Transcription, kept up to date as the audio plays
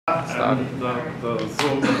And the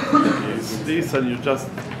zoom is this, and you just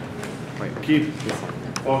keep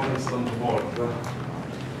focused on the board.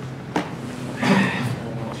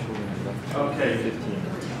 Okay.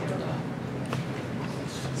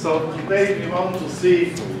 So today we want to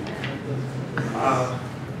see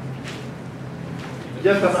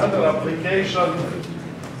yet another application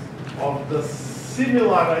of the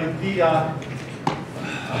similar idea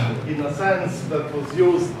in a sense that was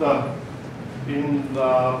used in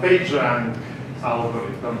the PageRank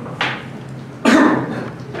algorithm.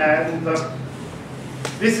 And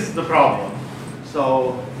this is the problem.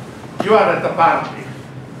 So you are at a party,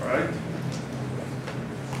 right?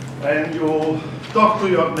 And you talk to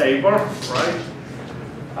your neighbor, right?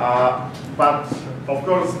 But of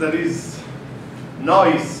course there is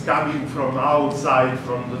noise coming from outside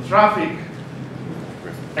from the traffic,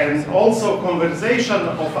 and also conversation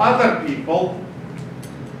of other people,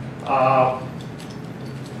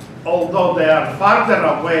 although they are farther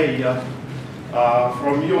away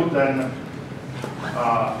from you than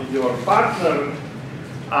your partner,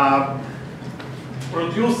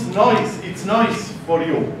 produce noise. It's noise for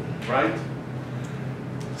you, right?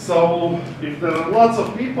 So if there are lots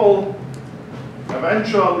of people,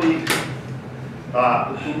 eventually,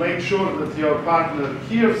 to make sure that your partner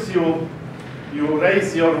hears you, you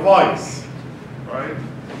raise your voice, right?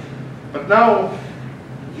 But now,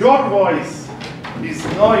 your voice is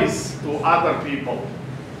noise to other people,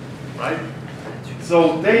 right?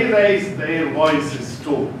 So they raise their voices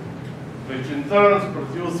too, which in turn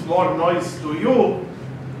produce more noise to you,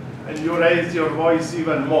 and you raise your voice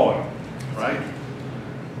even more, right?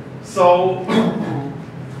 So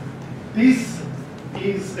this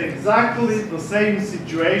is exactly the same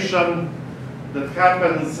situation that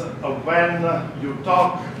happens when you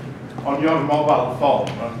talk on your mobile phone.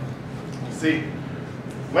 See,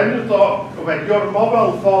 when your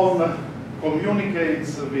mobile phone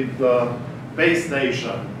communicates with the base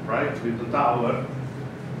station, right, with the tower,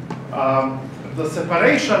 the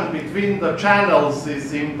separation between the channels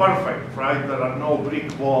is imperfect, right? There are no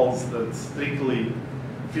brick walls that strictly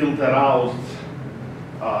filter out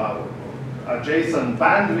adjacent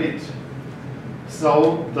bandwidth.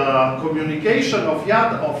 So the communication of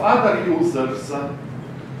other users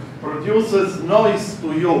produces noise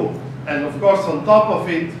to you. And of course, on top of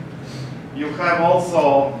it, you have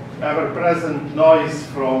also ever-present noise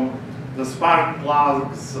from the spark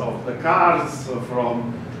plugs of the cars,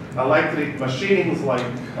 from electric machines like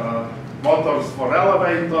motors for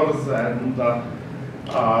elevators, and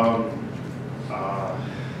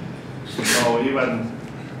even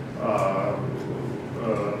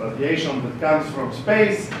radiation that comes from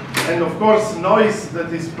space, and of course noise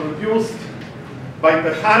that is produced by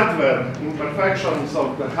the hardware, imperfections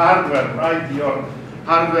of the hardware, right? Your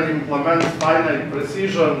hardware implements finite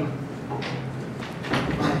precision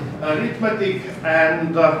arithmetic,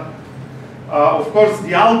 and of course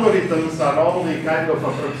the algorithms are only kind of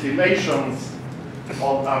approximations,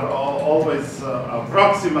 are always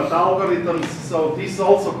approximate algorithms, so this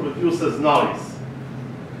also produces noise.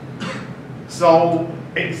 So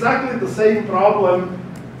exactly the same problem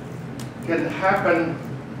can happen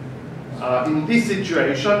in this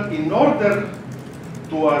situation. In order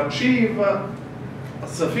to achieve a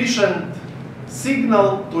sufficient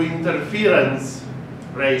signal to interference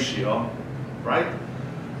ratio, right?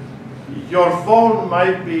 Your phone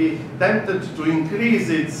might be tempted to increase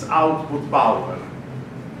its output power.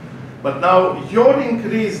 But now your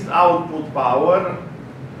increased output power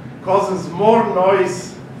causes more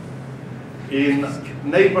noise in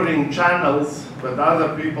neighboring channels where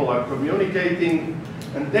other people are communicating,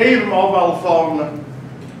 and their mobile phone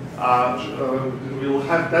will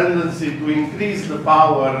have tendency to increase the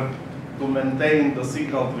power to maintain the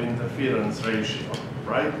signal to interference ratio,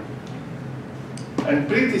 right? And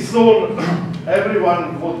pretty soon,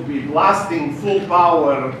 everyone would be blasting full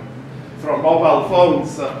power from mobile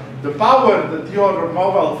phones. The power that your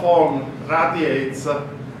mobile phone radiates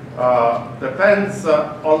depends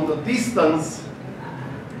on the distance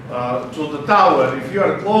to the tower. If you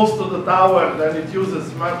are close to the tower, then it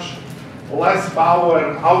uses much less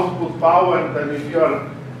power, output power, than if you are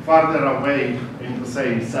farther away in the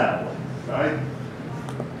same cell, right?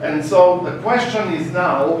 And so the question is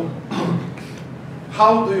now,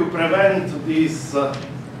 how do you prevent this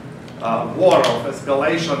war of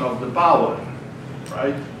escalation of the power,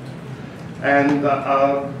 right? And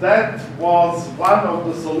that was one of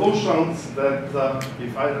the solutions that,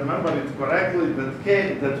 if I remember it correctly,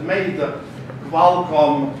 that made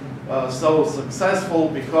Qualcomm so successful,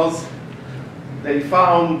 because they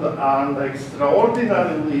found an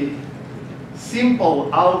extraordinarily simple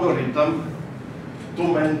algorithm to to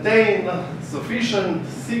maintain sufficient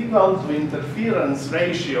signal to interference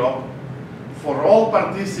ratio for all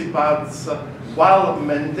participants while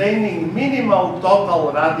maintaining minimal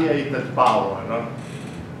total radiated power.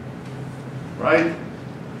 Right?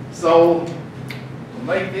 So, to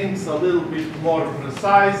make things a little bit more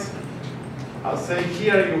precise, I'll say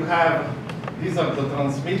here you have, these are the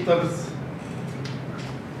transmitters,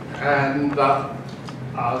 and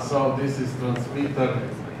so this is transmitter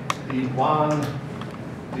T1,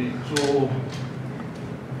 T2,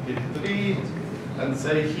 T3, and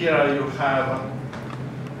say here you have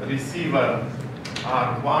receiver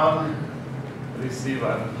R1,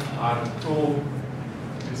 receiver R2,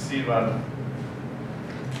 receiver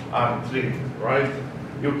R3, right?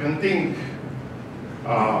 You can think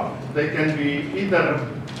they can be either,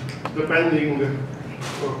 depending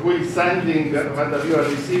who is sending, whether you are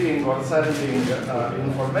receiving or sending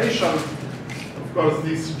information. Of course,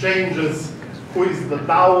 this changes who is the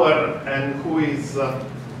tower and who is the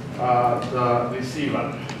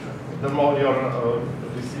receiver, the more your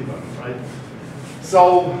receiver, right?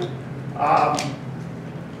 So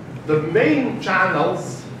the main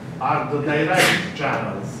channels are the direct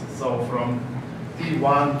channels. So from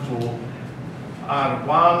T1 to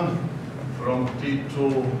R1, from T2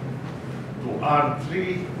 to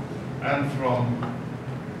R3, and from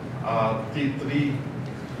T3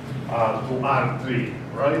 to R3,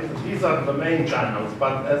 right? These are the main channels,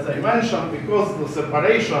 but as I mentioned, because the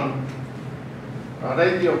separation,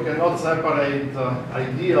 radio cannot separate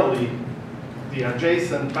ideally the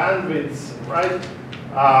adjacent bandwidths, right?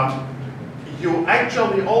 You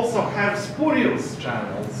actually also have spurious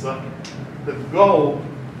channels that go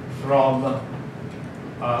from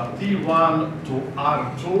T1 to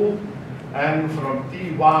R2, and from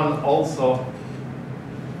T1 also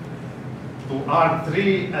to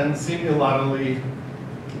R3, and similarly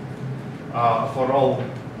for all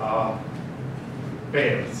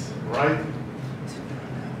pairs, right?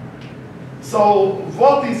 So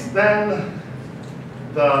what is then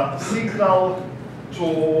the signal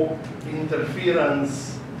to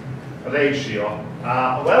interference ratio?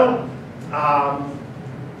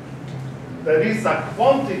 There is a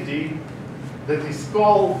quantity that is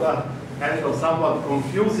called, kind of somewhat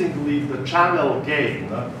confusingly, the channel gain.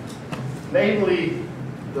 Namely,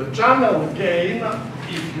 the channel gain,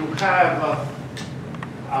 if you have,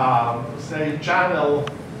 say, channel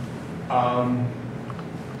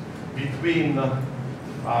between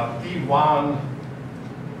T1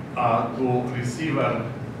 to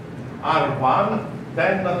receiver R1,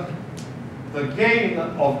 then the gain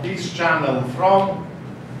of this channel from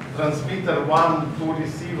transmitter 1 to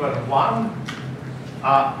receiver 1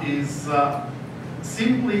 is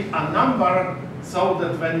simply a number, so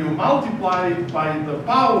that when you multiply it by the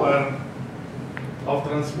power of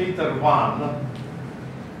transmitter 1,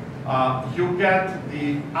 you get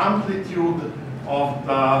the amplitude of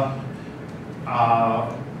the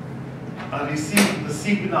the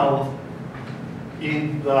signal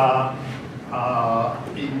in the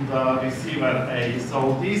receiver A.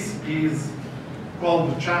 So this is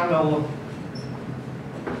called channel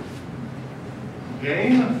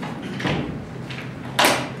gain.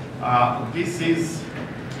 This is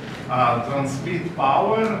transmit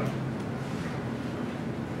power.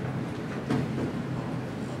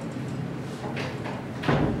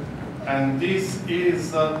 And this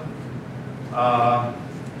is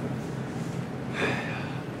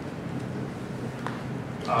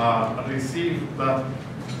received,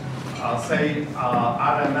 say,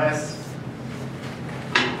 RMS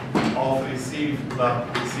of received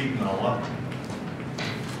signal.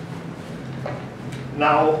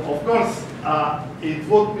 Now, of course, it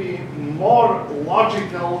would be more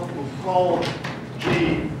logical to call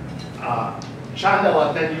G channel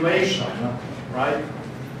attenuation, right?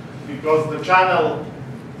 Because the channel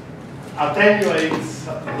attenuates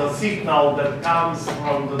the signal that comes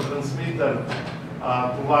from the transmitter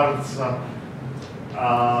towards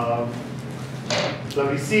the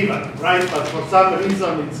receiver, right? But for some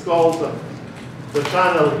reason it's called the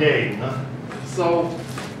channel gain. So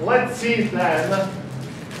let's see then.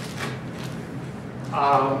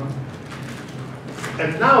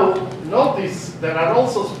 And now notice there are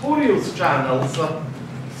also spurious channels.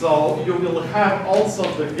 So you will have also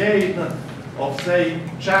the gain of, say,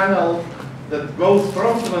 channel that goes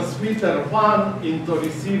from transmitter 1 into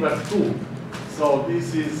receiver 2. So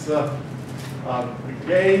this is the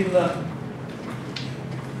gain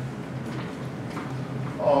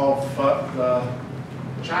of the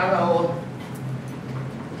channel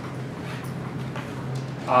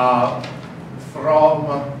from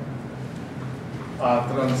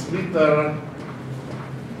transmitter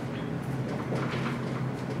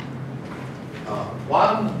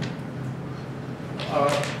 1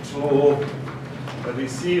 to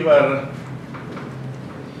receiver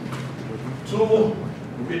 2,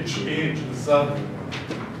 which is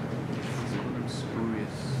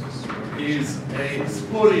a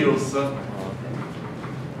spurious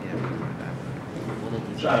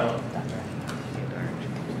channel.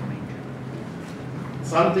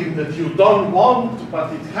 Something that you don't want,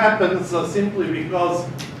 but it happens simply because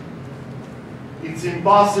it's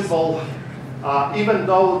impossible, even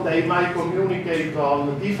though they might communicate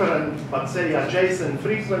on different, but say, adjacent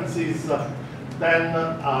frequencies, then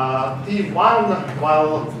T1,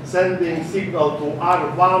 while sending signal to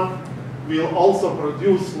R1, will also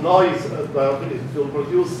produce noise.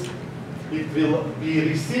 It will be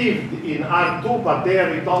received in R2, but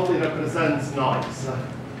there it only represents noise.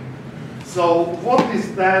 So what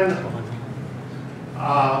is then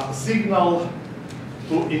signal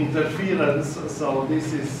to interference? So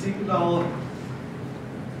this is signal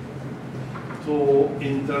to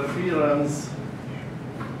interference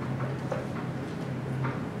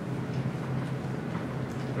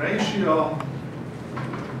ratio,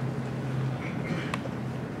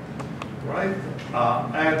 right,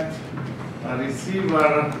 at a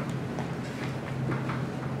receiver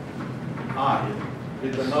I,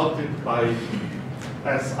 denoted by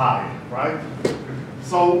SI, right?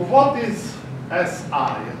 So what is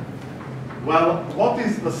SI? Well, what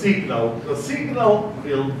is the signal? The signal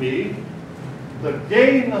will be the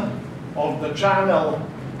gain of the channel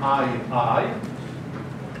II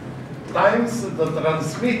times the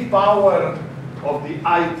transmit power of the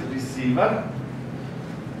ith receiver,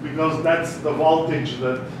 because that's the voltage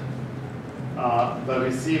that the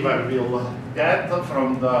receiver will get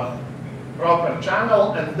from the proper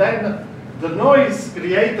channel, and then the noise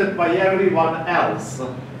created by everyone else.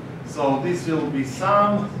 So this will be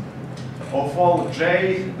sum of all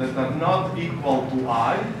j that are not equal to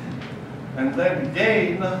I, and then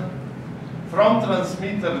gain from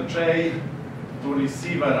transmitter j to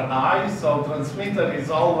receiver I. So transmitter is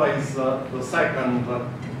always the second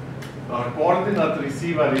coordinate,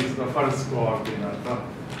 receiver is the first coordinate.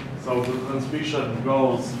 So the transmission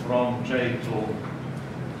goes from j to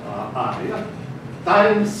I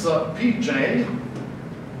times Pj,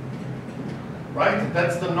 right?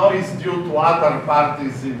 That's the noise due to other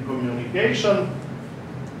parties in communication,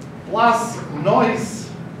 plus noise,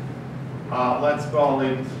 let's call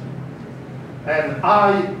it an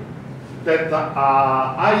I, that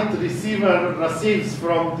ith receiver receives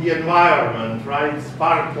from the environment, right?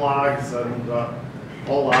 Spark plugs and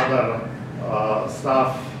all other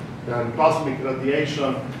stuff, and cosmic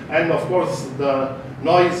radiation, and of course the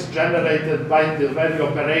noise generated by the very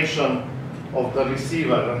operation of the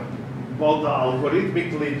receiver, both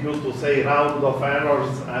algorithmically due to, say, round of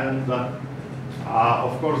errors, and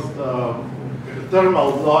of course the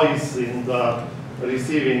thermal noise in the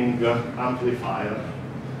receiving amplifier.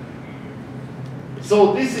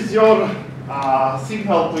 So this is your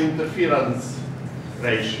signal to interference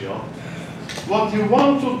ratio. What you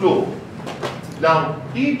want to do, now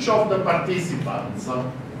each of the participants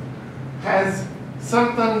has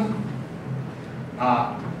certain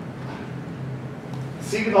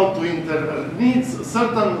needs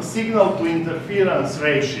certain signal to interference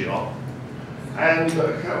ratio. And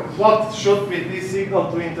what should be this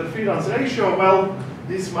signal to interference ratio? Well,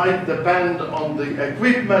 this might depend on the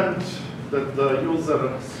equipment that the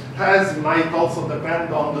user has, might also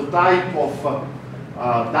depend on the type of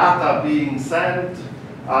data being sent.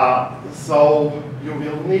 So you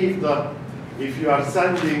will need, if you are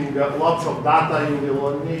sending lots of data, you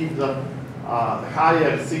will need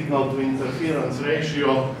higher signal to interference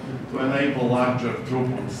ratio to enable larger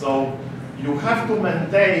throughput. So you have to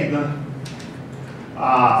maintain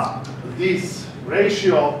this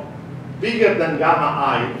ratio bigger than gamma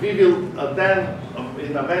I. We will then,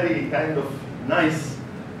 in a very kind of nice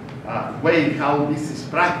way, how this is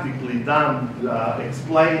practically done,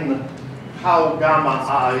 explain how gamma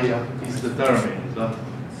I is determined.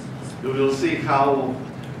 You will see how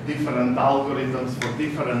different algorithms for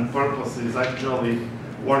different purposes actually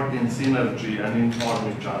work in synergy and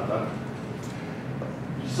inform each other.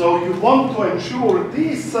 So you want to ensure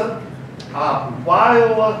this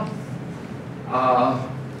while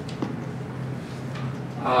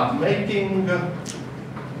making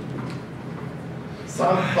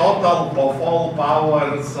some total of all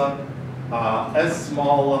powers as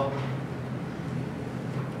small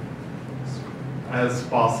as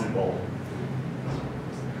possible,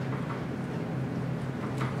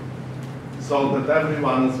 so that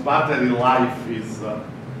everyone's battery life is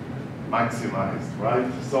maximized,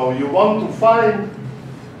 right? So you want to find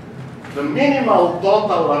the minimal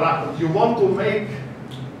total, you want to make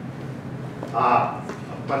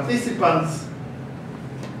participants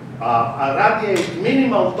radiate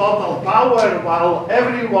minimal total power while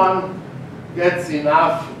everyone gets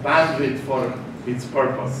enough bandwidth for its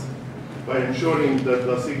purpose by ensuring that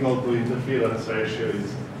the signal to interference ratio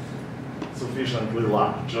is sufficiently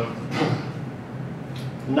large.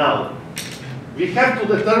 Now, we have to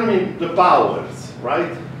determine the powers,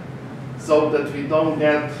 right? So that we don't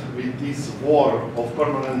get with this war of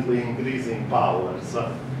permanently increasing powers.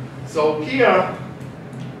 So here,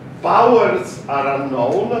 powers are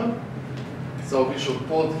unknown. So we should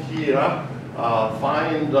put here,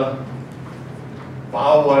 find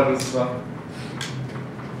powers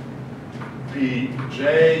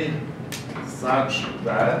Pj such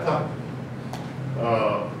that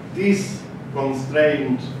this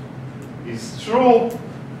constraint is true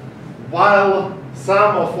while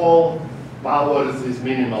sum of all powers is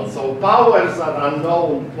minimal. So powers are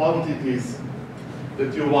unknown quantities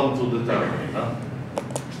that you want to determine.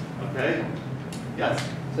 Okay? Yes?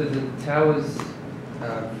 So the towers,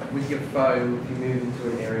 with your phone, if you move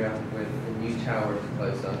into an area where the new tower is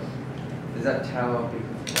closer, does that tower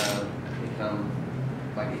become,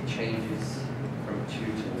 like it changes from 2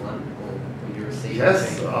 to 1, or when you receive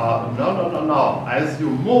Yes, no. As you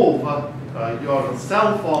move, your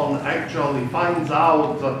cell phone actually finds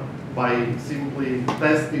out by simply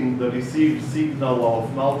testing the received signal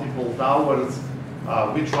of multiple towers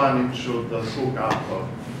which one it should hook up.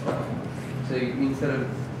 So instead of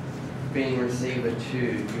being receiver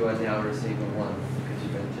 2, you are now receiver 1 because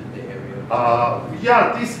you've entered the area.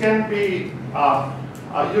 Yeah, this can be,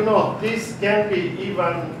 this can be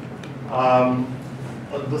even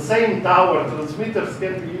the same tower. Transmitters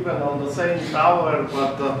can be even on the same tower,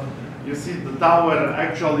 but you see the tower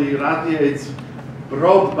actually radiates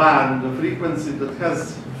broadband, the frequency that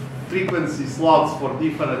has frequency slots for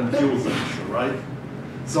different users, right?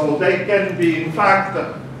 So they can be, in fact,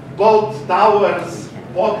 both towers,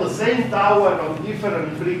 both the same tower on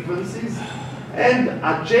different frequencies, and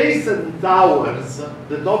adjacent towers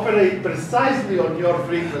that operate precisely on your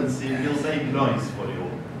frequency will make noise for you,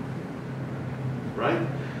 right?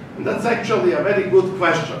 And that's actually a very good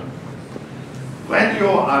question. When you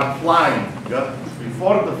are flying,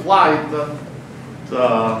 before the flight,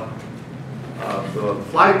 the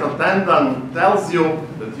flight attendant tells you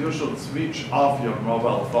that you should switch off your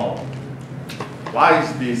mobile phone. Why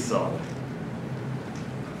is this so?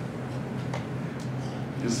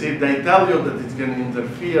 You see, they tell you that it can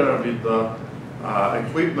interfere with the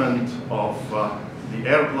equipment of the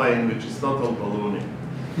airplane, which is total ballooning.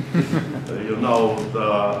 You know,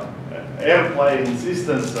 the airplane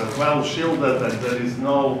systems are well shielded, and there is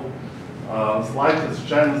no slightest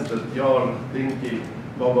chance that your dinky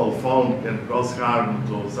mobile phone can cause harm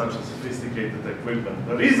to such a sophisticated equipment.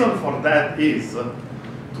 The reason for that is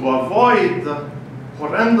to avoid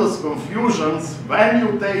horrendous confusions when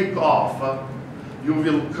you take off. You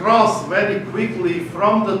will cross very quickly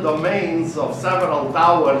from the domains of several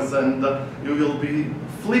towers, and you will be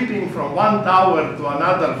flipping from one tower to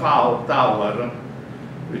another tower,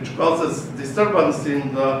 which causes disturbance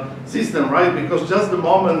in the system, right? Because just the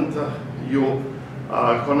moment you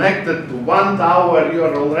connected to one tower, you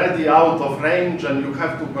are already out of range, and you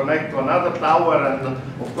have to connect to another tower, and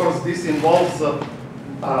of course this involves the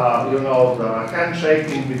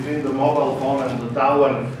handshaking between the mobile phone and the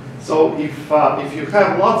tower. So if you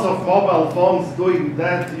have lots of mobile phones doing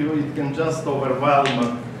that, it can just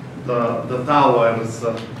overwhelm the towers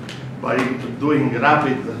by doing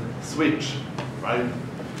rapid switch, right?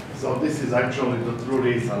 So this is actually the true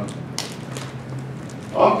reason.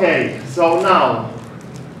 Okay, so now,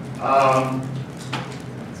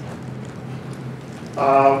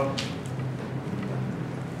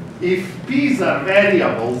 if P's are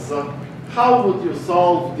variables, how would you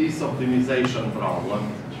solve this optimization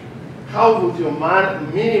problem? How would you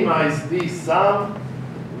minimize this sum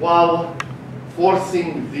while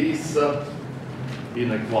forcing this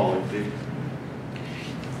inequality?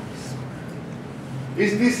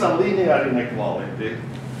 Is this a linear inequality?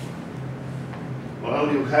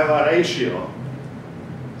 Well, you have a ratio,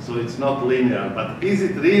 so it's not linear, but is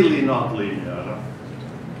it really not linear?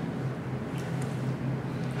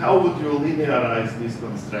 How would you linearize this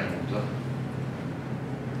constraint?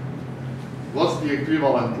 What's the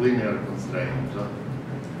equivalent linear constraint?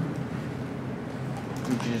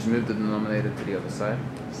 Would you just move the denominator to the other side?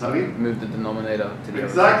 Sorry? Move the denominator to the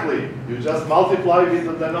Exactly. other side. You just multiply with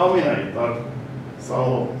the denominator.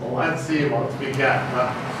 So let's see what we get.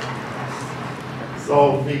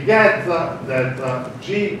 So we get that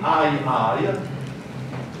GII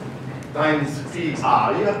times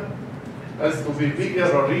PI has to be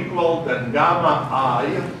bigger or equal than gamma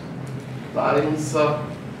I times,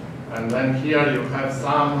 and then here you have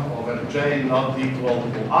sum over j not equal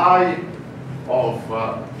to I of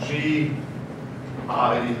g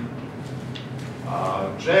I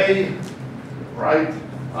j, right?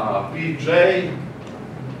 Pj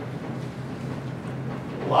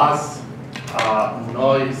plus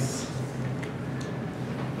noise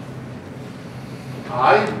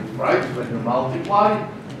I, right, when you multiply.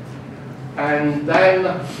 And then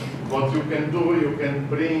what you can do, you can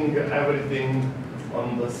bring everything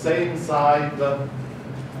on the same side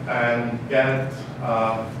and get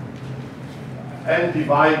and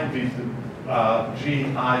divide with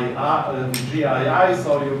GII,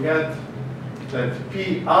 so you get that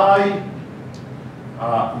PI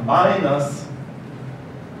minus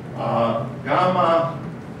gamma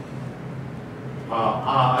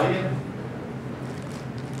I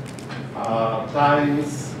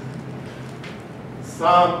times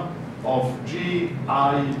sum of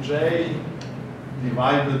Gij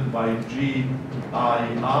divided by Gii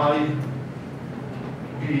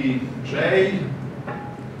Pj,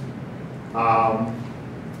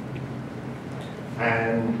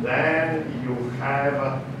 and then you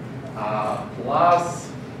have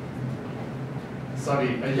plus, sorry,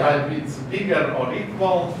 yeah, it's bigger or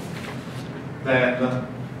equal than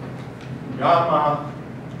gamma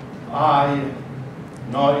I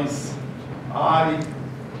noise I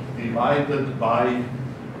divided by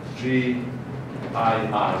Gii.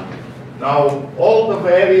 Now all the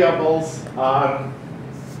variables are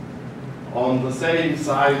on the same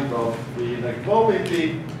side of the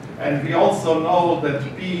inequality, and we also know that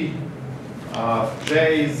P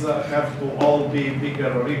j's have to all be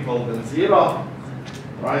bigger or equal than 0,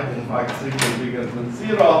 right? In fact, simply bigger than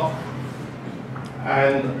 0.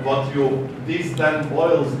 And what this then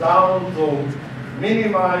boils down to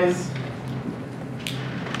minimize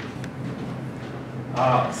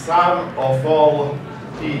sum of all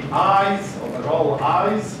Pi's over all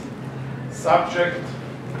i's subject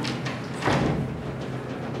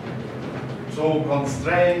to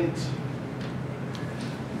constraint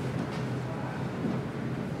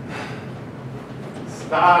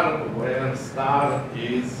star, where star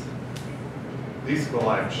is this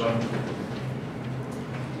collection.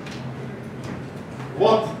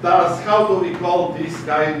 How do we call this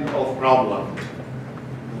kind of problem?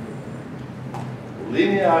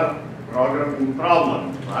 Linear programming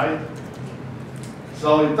problem, right?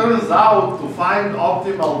 So it turns out to find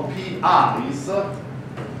optimal PIs,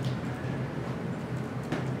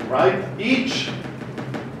 right? Each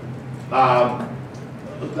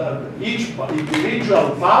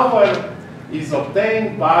individual power is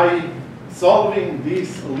obtained by solving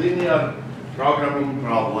this linear programming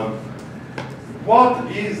problem.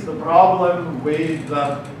 What is the problem with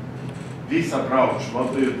this approach?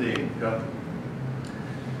 What do you think?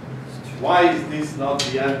 Why is this not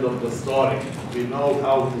the end of the story? We know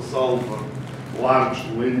how to solve large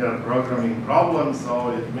linear programming problems, so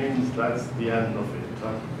it means that's the end of it.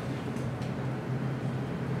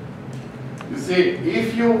 You see,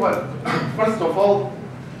 if you first of all,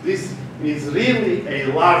 this is really a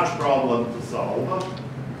large problem to solve,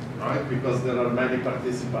 right? Because there are many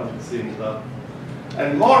participants in the,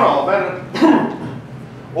 and moreover,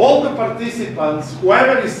 all the participants,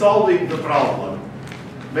 whoever is solving the problem,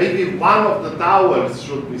 maybe one of the towers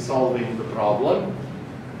should be solving the problem.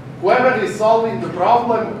 Whoever is solving the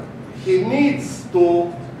problem, he needs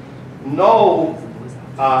to know,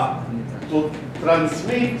 to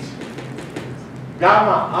transmit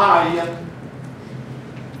gamma I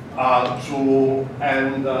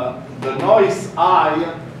and the noise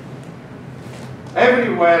I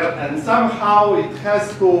everywhere, and somehow it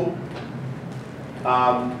has to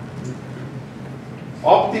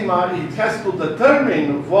optimize, it has to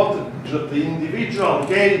determine what the individual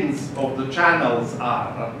gains of the channels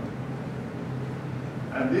are.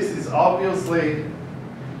 And this is obviously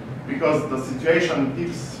because the situation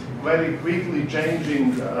keeps very quickly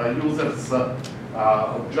changing. Users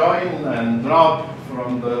join and drop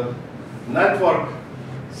from the network.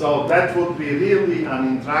 So that would be really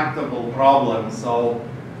an intractable problem. So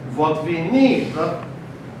what we need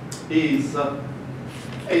is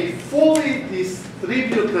a fully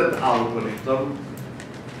distributed algorithm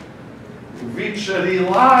which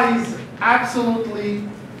relies absolutely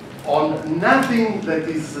on nothing that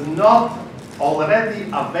is not already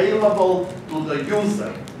available to the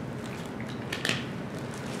user.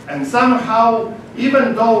 And somehow,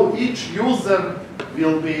 even though each user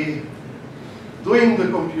will be doing the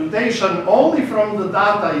computation only from the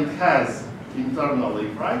data it has internally,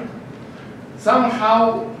 right?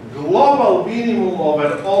 Somehow global minimum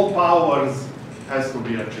over all powers has to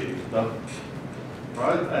be achieved.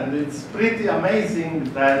 Right? And it's pretty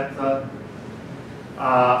amazing that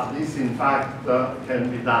this, in fact, can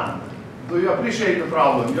be done. Do you appreciate the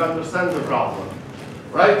problem? You understand the problem?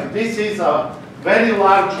 Right? This is a very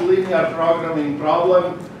large linear programming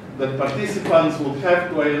problem that participants would have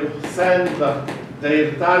to send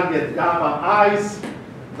their target gamma i's.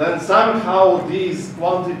 Then somehow these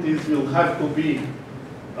quantities will have to be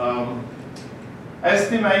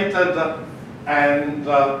estimated, and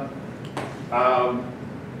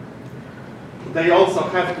they also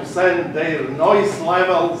have to send their noise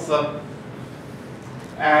levels,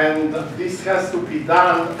 and this has to be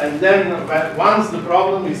done. And then once the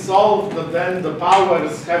problem is solved, then the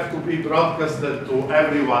powers have to be broadcasted to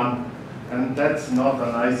everyone, and that's not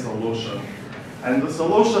a nice solution. And the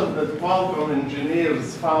solution that Qualcomm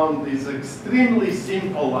engineers found is extremely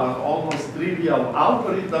simple, almost trivial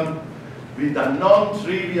algorithm with a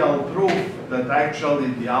non-trivial proof that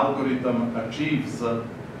actually the algorithm achieves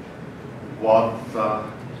what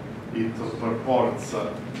it purports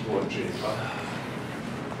to achieve.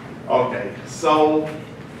 Okay, so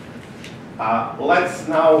let's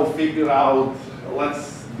now figure out,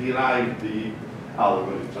 let's derive the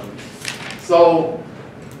algorithm. So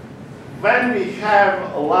when we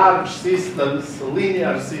have large systems,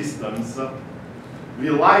 linear systems, we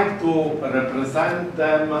like to represent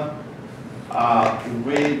them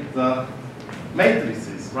with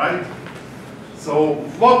matrices, right? So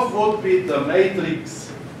what would be the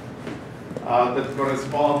matrix that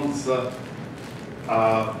corresponds to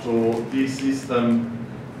this system?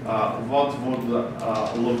 What would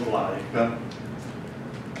look like?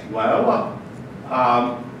 Well,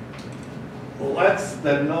 let's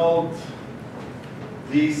denote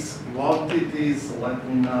these quantities. Let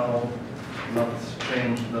me now not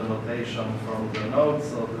change the notation from the notes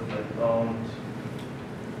so that I don't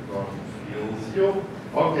confuse you.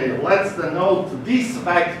 Okay, let's denote this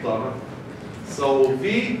vector. So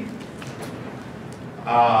V,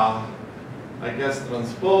 I guess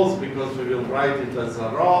transpose, because we will write it as a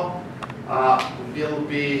row, will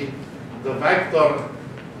be the vector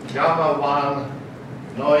gamma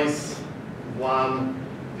 1 noise 1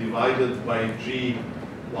 divided by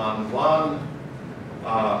G11,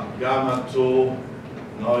 gamma 2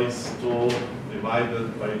 noise 2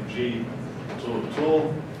 divided by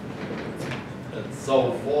G22, and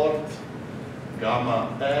so forth, gamma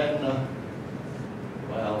n,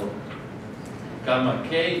 well, gamma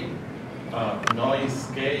k, noise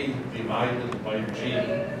k divided by G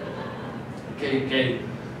kk.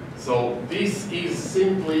 So this is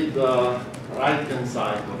simply the right-hand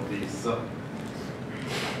side of this.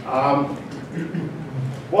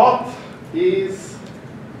 What is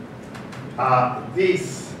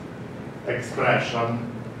this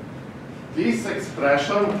expression? This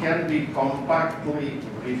expression can be compactly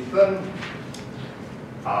written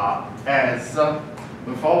as the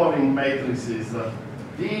following matrices: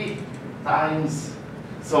 D times,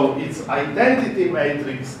 so it's identity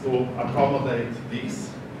matrix to accommodate this,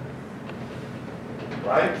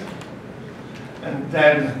 right? And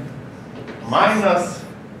then minus,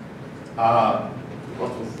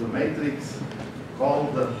 what was the matrix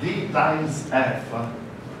called? D times F.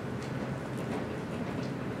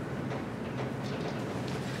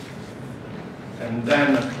 And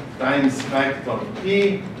then times vector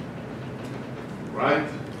P, right?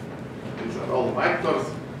 These are all vectors.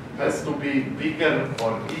 Has to be bigger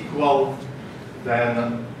or equal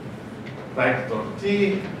than vector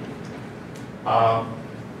T.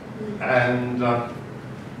 And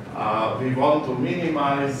we want to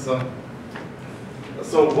minimize.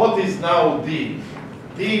 So what is now D?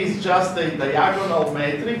 D is just a diagonal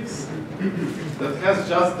matrix that has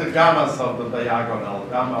just the gammas of the diagonal.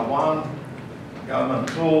 Gamma 1, gamma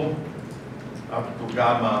 2, up to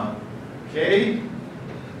gamma k,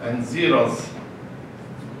 and zeros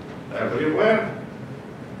everywhere,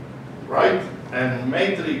 right? And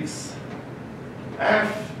matrix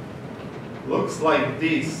F looks like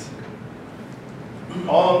this.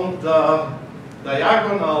 On the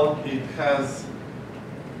diagonal, it has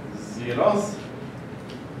zeros.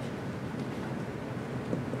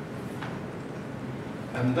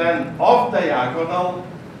 And then off diagonal,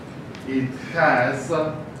 it has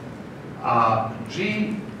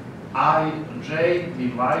Gij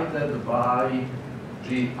divided by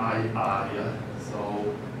Gii.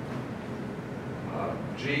 So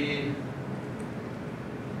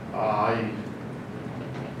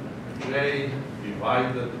Gij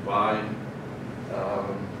divided by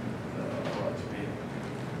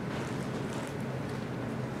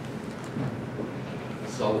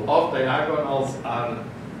so off diagonals are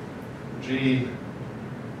G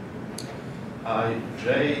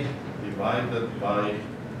ij divided by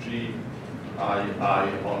G I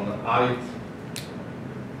on ith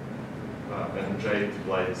and jth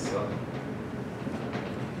place.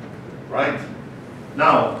 Right?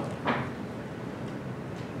 Now,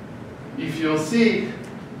 if you see,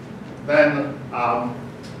 then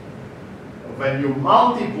when you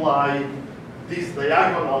multiply this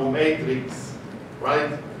diagonal matrix,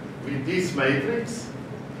 right, with this matrix,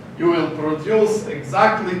 you will produce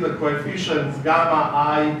exactly the coefficients gamma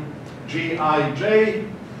I, G I, J,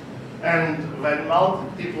 and when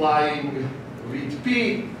multiplying with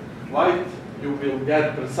P, right, you will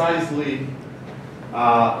get precisely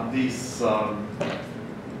this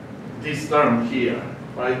term here,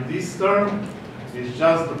 right? This term is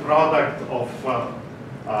just the product of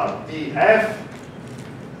TF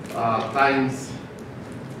times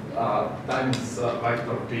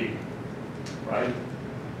vector P, right?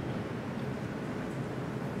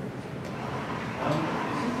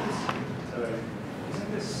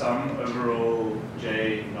 Isn't this sum overall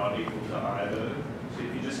J not equal to either? So if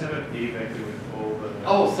you just have a P vector with all the...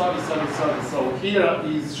 Oh, sorry. So here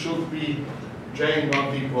should be J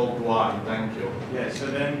not equal to I. Thank you. Yeah, so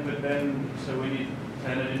when you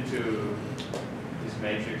turn it into this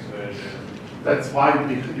matrix version... That's why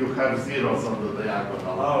you have zeros on the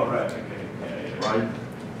diagonal. Oh, right, okay. Yeah. Right?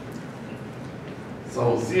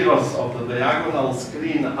 So zeros of the diagonal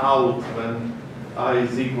screen out when I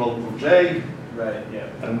is equal to J. Right, yeah.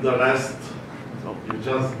 And the rest, you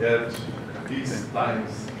just get this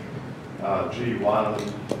times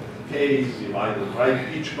G1K divided, right?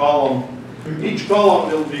 Each column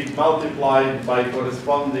will be multiplied by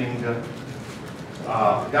corresponding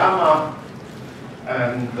gamma,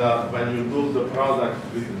 and when you do the product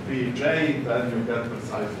with Pj, then you get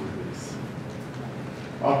precisely this.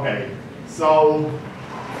 Okay, so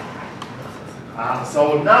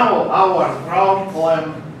now our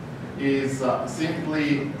problem is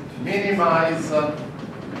simply minimize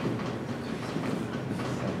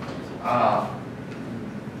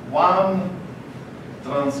 1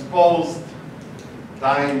 transposed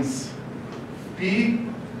times P,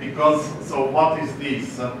 because, so what is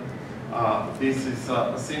this? This is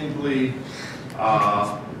simply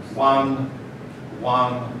 1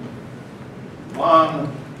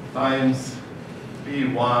 times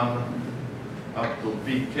P1 up to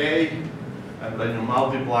Pk, and then you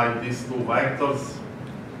multiply these two vectors,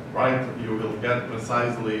 right? You will get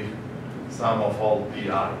precisely sum of all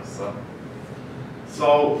Pi's.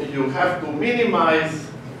 So you have to minimize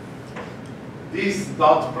this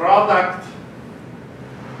dot product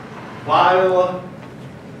while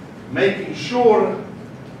making sure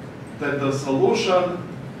that the solution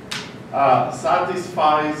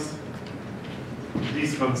satisfies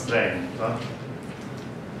this constraint.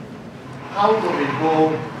 How do we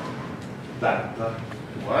do that?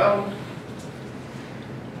 Well,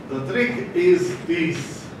 the trick is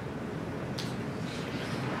this.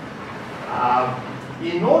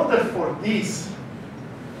 In order for this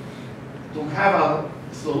to have a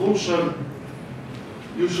solution,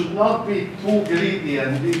 you should not be too greedy,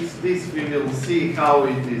 and this we will see how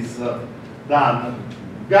it is done.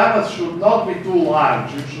 Gammas should not be too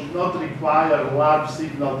large. You should not require a large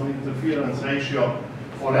signal to interference ratio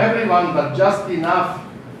for everyone, but just enough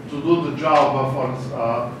to do the job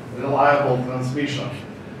for reliable transmission.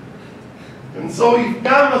 And so if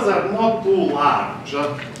gammas are not too large,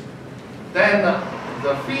 then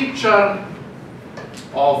the feature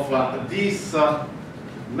of this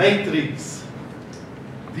matrix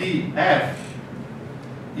df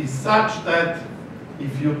is such that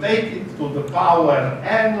if you take it to the power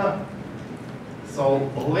n, so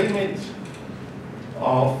limit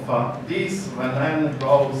of this when n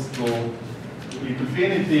goes to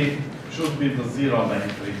infinity should be the zero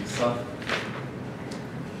matrix.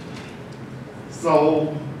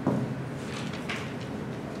 So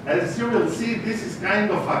as you will see, this is kind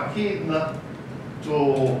of akin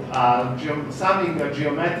to summing a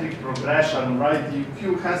geometric progression, right?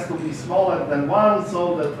 Q has to be smaller than 1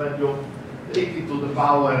 so that when you take it to the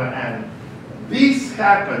power n. This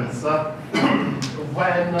happens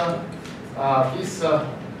when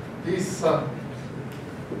this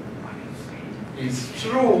is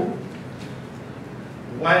true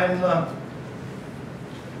when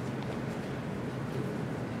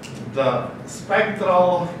the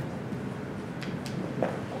spectral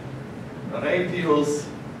radius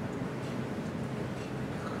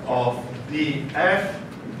of df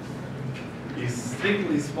is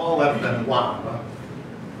strictly smaller than 1.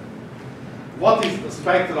 What is the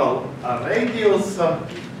spectral radius?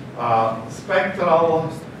 Spectral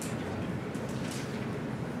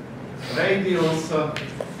radius of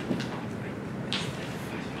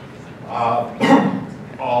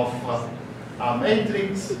a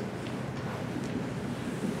matrix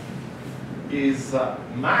is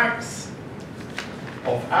max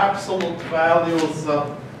of absolute values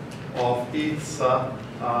of its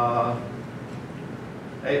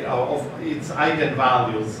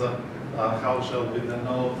eigenvalues. How shall we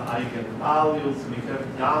denote eigenvalues? We have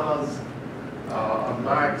gammas,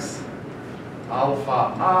 max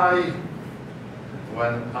alpha I,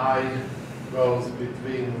 when I goes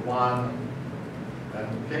between 1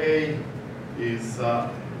 and k, is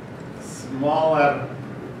smaller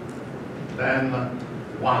than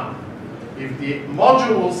 1. If the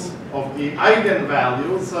modulus of the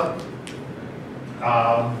eigenvalues,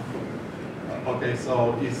 okay,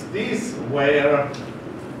 so is this where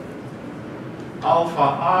alpha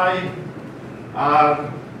I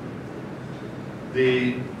are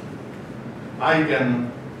the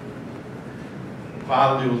eigenvalues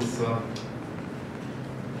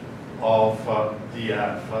of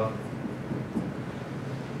df.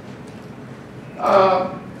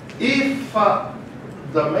 If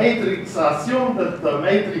the matrix, assume that the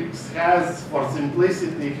matrix has, for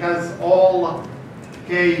simplicity, has all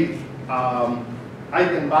k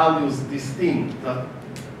eigenvalues distinct.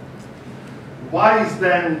 Why is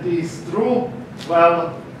then this true?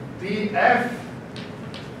 Well, df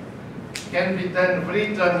can be then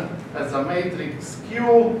written as a matrix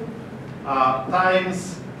Q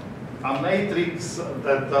times a matrix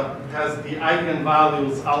that has the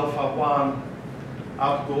eigenvalues alpha 1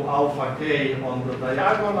 up to alpha k on the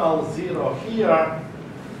diagonal, 0 here,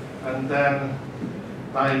 and then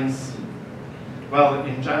times, well,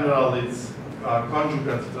 in general it's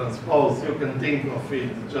conjugate transpose. You can think of it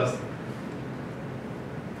just,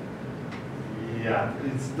 yeah,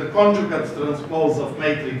 it's the conjugate transpose of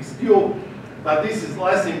matrix Q, but this is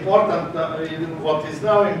less important. What is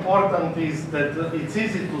now important is that it's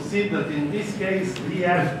easy to see that in this case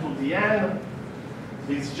df to the n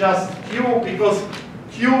is just Q, because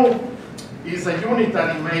Q is a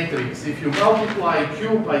unitary matrix. If you multiply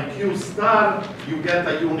Q by Q star, you get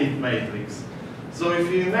a unit matrix. So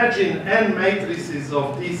if you imagine n matrices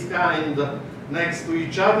of this kind next to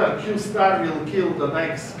each other, Q star will kill the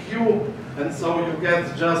next Q, and so you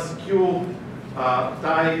get just Q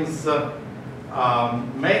times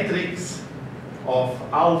matrix of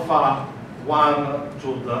alpha 1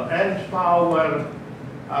 to the n power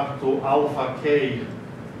up to alpha k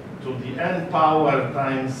to the n power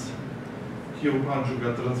times Q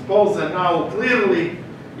conjugate transpose. And now clearly,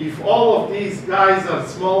 if all of these guys are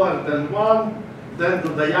smaller than 1, then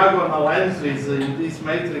the diagonal entries in this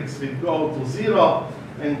matrix will go to 0,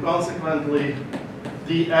 and consequently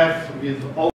df will